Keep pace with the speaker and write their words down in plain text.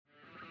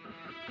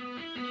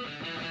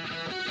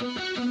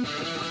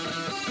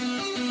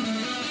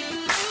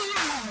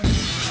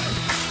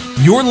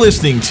You're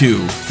listening to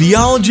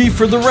Theology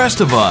for the Rest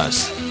of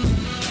Us.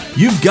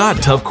 You've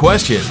got tough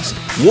questions.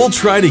 We'll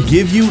try to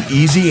give you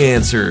easy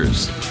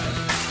answers.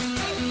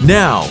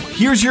 Now,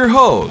 here's your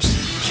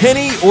host,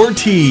 Kenny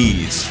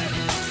Ortiz.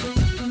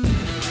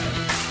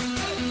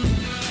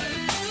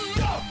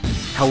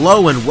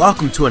 Hello and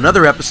welcome to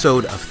another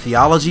episode of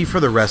Theology for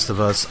the Rest of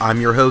Us. I'm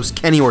your host,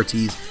 Kenny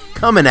Ortiz,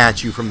 coming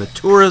at you from the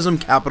tourism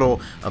capital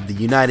of the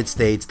United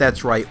States.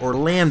 That's right,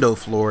 Orlando,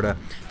 Florida.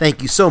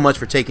 Thank you so much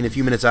for taking a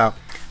few minutes out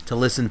to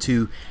listen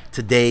to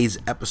today's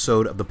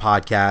episode of the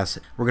podcast.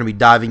 We're going to be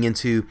diving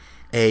into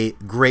a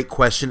great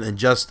question in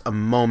just a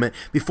moment.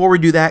 Before we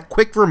do that,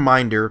 quick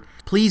reminder,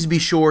 please be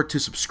sure to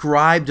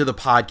subscribe to the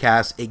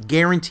podcast. It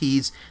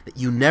guarantees that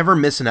you never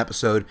miss an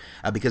episode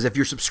because if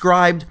you're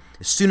subscribed,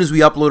 as soon as we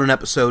upload an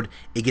episode,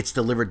 it gets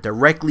delivered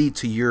directly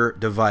to your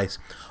device.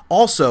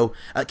 Also,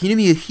 can you do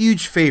me a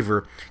huge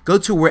favor? Go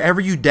to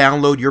wherever you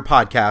download your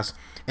podcast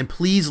and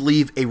please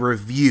leave a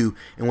review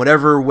in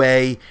whatever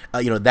way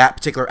that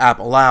particular app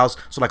allows.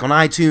 So like on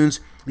iTunes,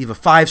 leave a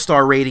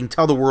 5-star rating.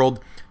 Tell the world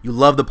you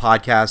love the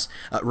podcast.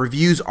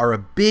 Reviews are a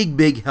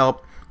big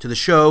help to the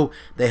show.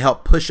 They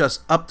help push us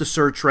up the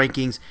search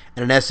rankings,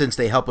 and in essence,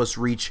 they help us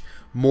reach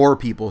more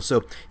people. So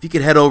if you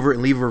could head over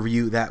and leave a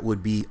review, that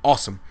would be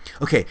awesome.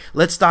 Okay,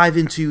 let's dive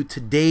into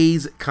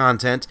today's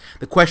content.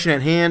 The question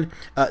at hand,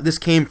 this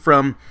came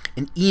from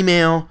an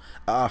email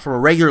from a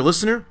regular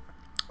listener.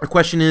 Our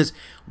question is,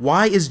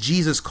 why is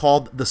Jesus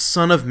called the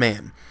Son of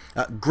Man?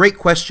 Great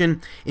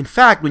question. In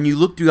fact, when you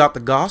look throughout the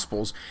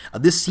Gospels,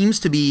 this seems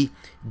to be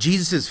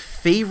Jesus'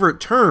 favorite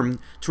term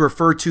to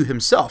refer to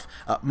himself.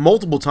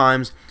 Multiple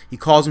times, he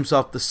calls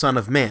himself the Son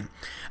of Man.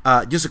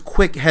 Just a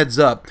quick heads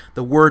up,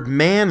 the word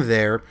man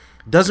there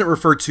doesn't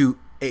refer to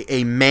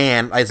a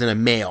man as in a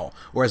male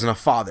or as in a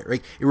father,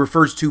 right? It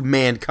refers to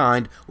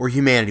mankind or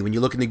humanity. When you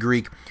look in the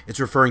Greek, it's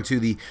referring to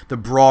the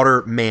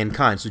broader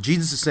mankind. So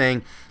Jesus is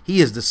saying he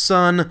is the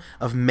Son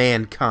of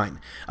mankind.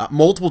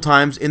 Multiple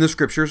times in the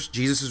scriptures,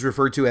 Jesus is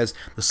referred to as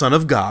the Son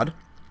of God.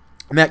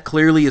 And that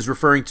clearly is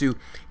referring to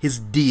his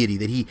deity,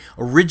 that he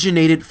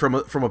originated from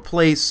a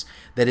place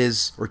that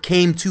is, or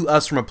came to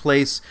us from a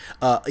place,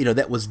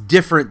 that was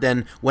different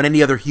than what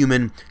any other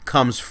human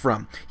comes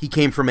from. He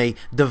came from a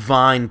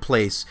divine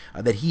place,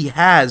 that he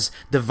has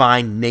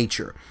divine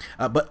nature.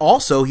 But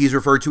also, he's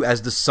referred to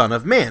as the Son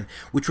of Man,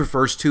 which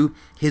refers to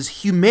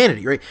his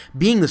humanity, right?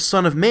 Being the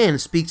Son of Man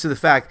speaks to the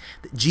fact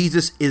that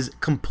Jesus is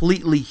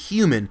completely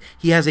human.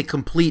 He has a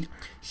complete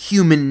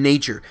human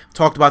nature. I've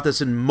talked about this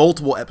in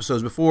multiple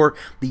episodes before.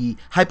 The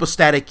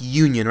hypostatic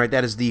union, right?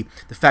 That is the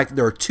fact that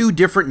there are two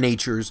different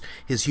natures,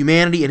 his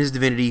humanity and his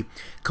divinity,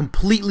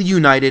 completely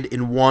united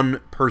in one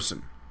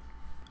person.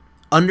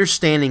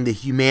 Understanding the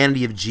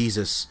humanity of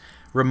Jesus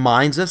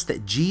reminds us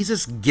that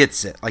Jesus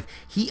gets it. Like,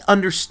 he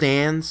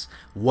understands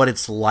what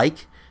it's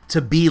like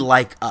to be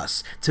like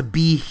us, to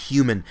be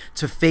human,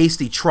 to face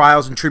the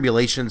trials and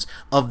tribulations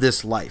of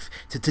this life,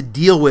 to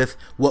deal with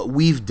what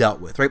we've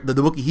dealt with, right? The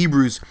book of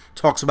Hebrews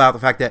talks about the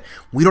fact that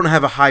we don't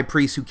have a high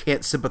priest who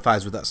can't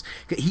sympathize with us.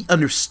 He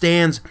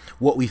understands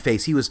what we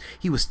face. He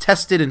was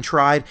tested and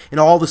tried in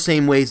all the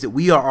same ways that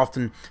we are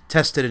often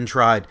tested and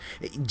tried.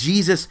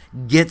 Jesus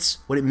gets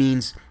what it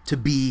means to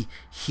be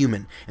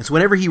human. And so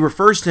whenever he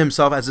refers to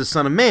himself as the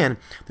Son of Man,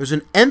 there's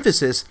an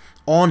emphasis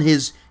on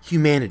his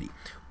humanity.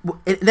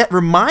 And that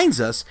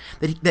reminds us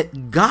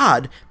that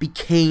God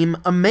became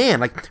a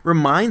man,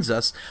 reminds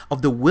us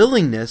of the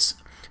willingness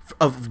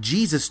of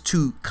Jesus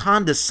to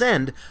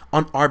condescend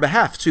on our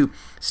behalf, to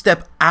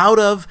step out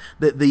of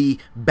the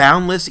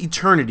boundless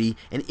eternity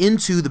and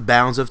into the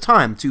bounds of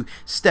time, to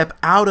step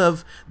out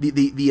of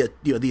the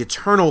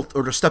eternal,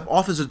 or to step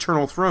off his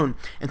eternal throne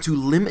and to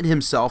limit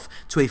himself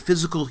to a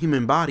physical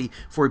human body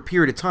for a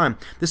period of time.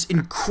 This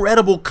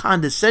incredible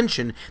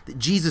condescension that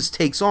Jesus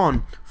takes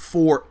on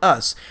for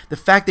us. The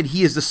fact that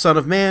he is the Son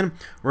of Man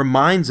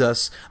reminds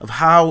us of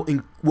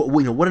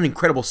what an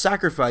incredible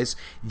sacrifice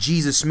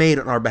Jesus made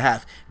on our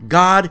behalf.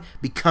 God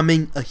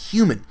becoming a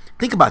human.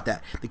 Think about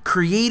that. The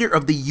creator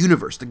of the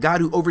universe, the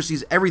God who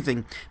oversees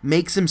everything,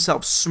 makes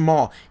himself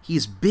small. He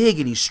is big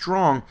and he's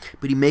strong,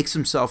 but he makes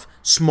himself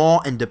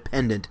small and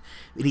dependent.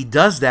 And he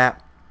does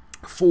that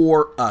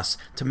for us,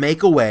 to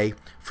make a way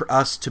for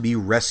us to be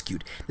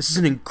rescued. This is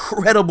an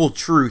incredible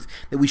truth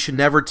that we should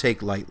never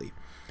take lightly.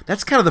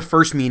 That's kind of the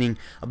first meaning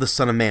of the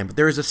Son of Man. But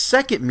there is a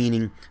second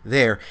meaning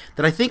there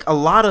that I think a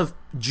lot of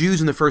Jews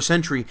in the first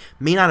century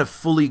may not have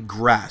fully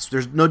grasped.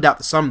 There's no doubt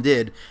that some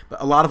did,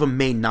 but a lot of them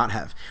may not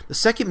have. The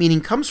second meaning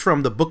comes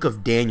from the book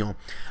of Daniel.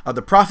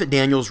 The prophet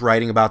Daniel's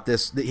writing about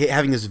this,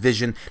 having this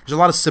vision. There's a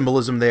lot of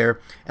symbolism there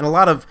and a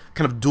lot of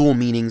kind of dual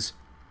meanings.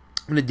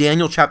 In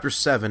Daniel chapter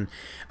 7,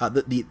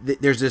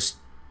 there's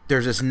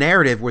this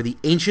narrative where the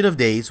Ancient of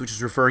Days, which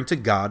is referring to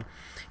God,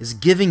 is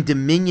giving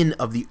dominion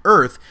of the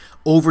earth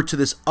over to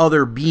this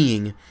other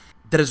being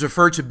that is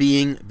referred to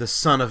being the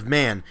Son of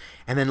Man.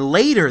 And then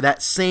later,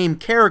 that same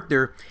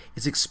character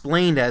is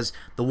explained as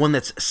the one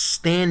that's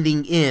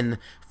standing in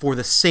for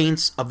the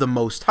saints of the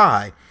Most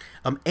High.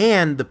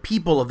 and the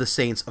people of the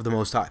saints of the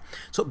Most High.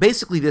 So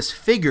basically, this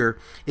figure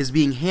is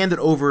being handed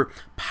over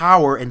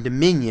power and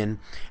dominion,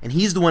 and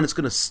he's the one that's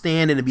going to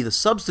stand in and be the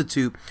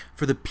substitute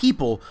for the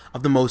people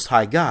of the Most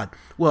High God.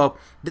 Well,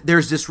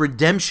 there's this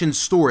redemption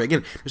story.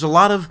 Again, there's a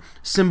lot of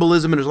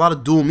symbolism and there's a lot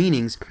of dual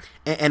meanings,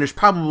 and there's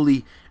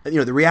probably,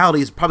 the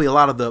reality is probably a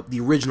lot of the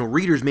original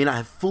readers may not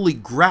have fully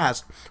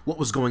grasped what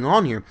was going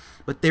on here,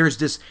 but there's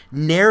this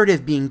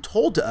narrative being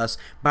told to us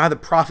by the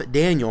prophet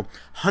Daniel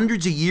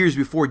hundreds of years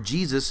before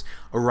Jesus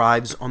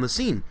arrives on the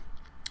scene.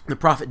 The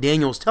prophet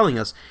Daniel is telling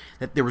us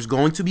that there was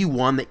going to be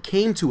one that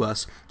came to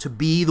us to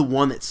be the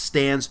one that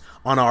stands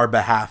on our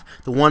behalf.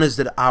 The one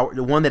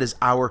that is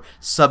our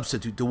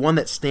substitute, the one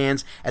that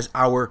stands as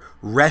our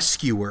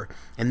rescuer.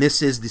 And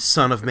this is the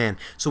Son of Man.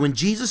 So when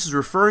Jesus is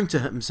referring to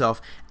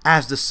himself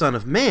as the Son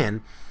of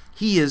Man,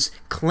 he is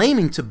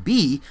claiming to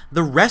be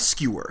the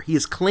rescuer. He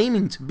is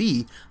claiming to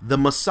be the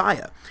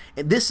Messiah.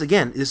 And this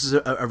is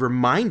a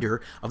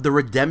reminder of the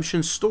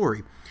redemption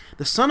story.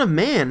 The Son of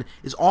Man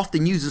is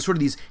often used in sort of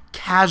these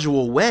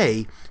casual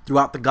way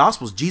throughout the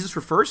Gospels. Jesus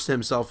refers to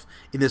himself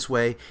in this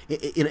way,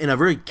 in a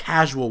very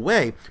casual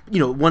way.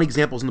 One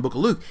example is in the book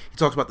of Luke. He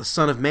talks about the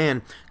Son of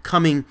Man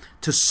coming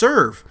to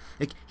serve.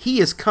 Like, he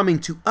is coming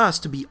to us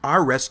to be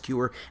our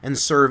rescuer and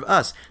serve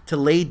us, to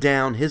lay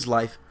down his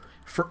life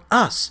for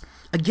us.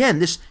 Again,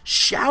 this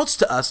shouts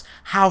to us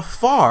how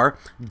far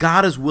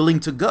God is willing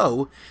to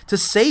go to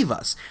save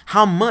us,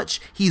 how much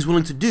he's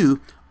willing to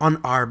do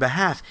on our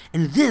behalf.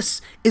 And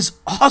this is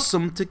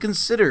awesome to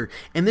consider.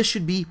 And this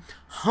should be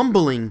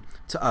humbling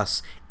to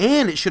us.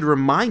 And it should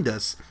remind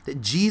us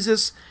that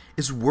Jesus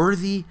is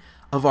worthy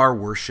of our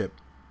worship.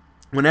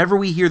 Whenever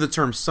we hear the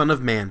term Son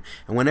of Man,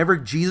 and whenever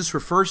Jesus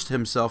refers to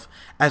himself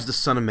as the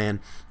Son of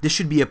Man, this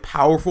should be a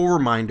powerful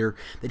reminder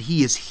that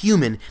he is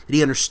human, that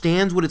he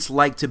understands what it's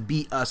like to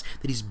be us,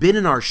 that he's been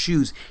in our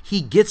shoes,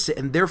 he gets it,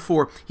 and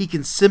therefore he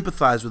can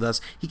sympathize with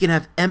us, he can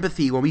have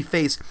empathy when we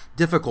face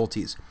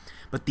difficulties.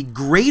 But the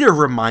greater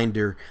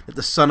reminder that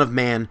the Son of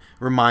Man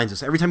reminds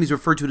us, every time he's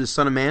referred to as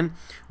Son of Man,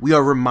 we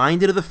are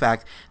reminded of the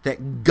fact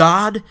that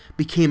God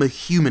became a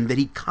human, that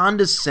he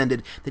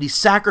condescended, that he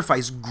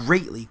sacrificed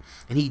greatly.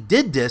 And he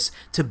did this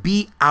to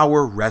be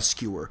our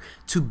rescuer,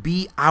 to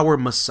be our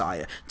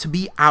Messiah, to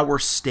be our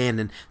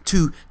stand-in,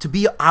 to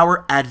be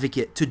our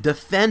advocate, to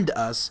defend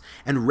us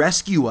and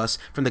rescue us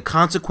from the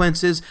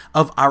consequences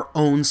of our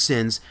own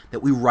sins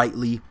that we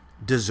rightly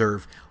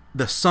deserve.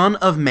 The Son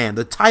of Man,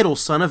 the title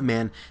Son of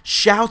Man,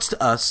 shouts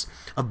to us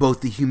of both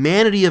the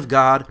humanity of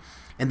God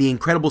and the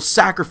incredible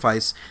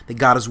sacrifice that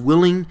God is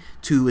willing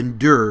to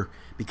endure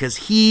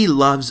because he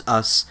loves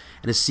us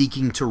and is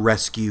seeking to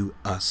rescue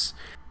us.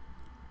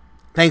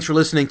 Thanks for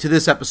listening to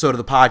this episode of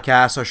the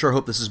podcast. I sure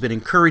hope this has been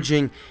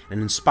encouraging and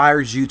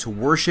inspires you to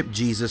worship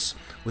Jesus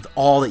with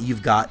all that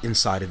you've got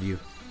inside of you.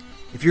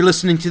 If you're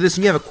listening to this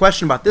and you have a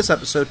question about this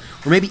episode,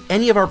 or maybe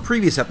any of our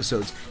previous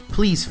episodes,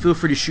 please feel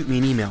free to shoot me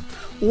an email.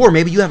 Or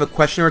maybe you have a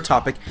question or a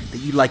topic that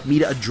you'd like me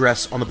to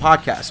address on the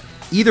podcast.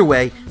 Either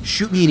way,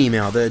 shoot me an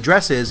email. The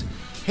address is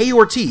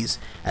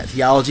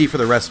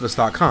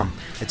heyortiz@theologyfortherestofus.com.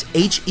 That's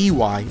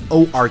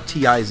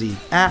HEYORTIZ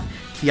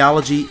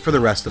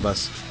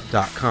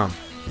 @theologyfortherestofus.com.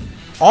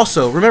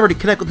 Also, remember to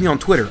connect with me on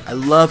Twitter. I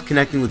love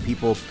connecting with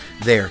people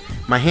there.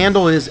 My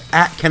handle is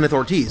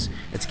 @KennethOrtiz.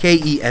 It's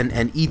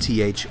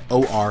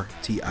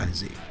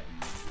KENNETHORTIZ.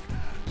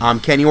 I'm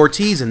Kenny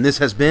Ortiz, and this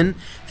has been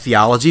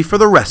Theology for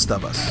the Rest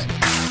of Us.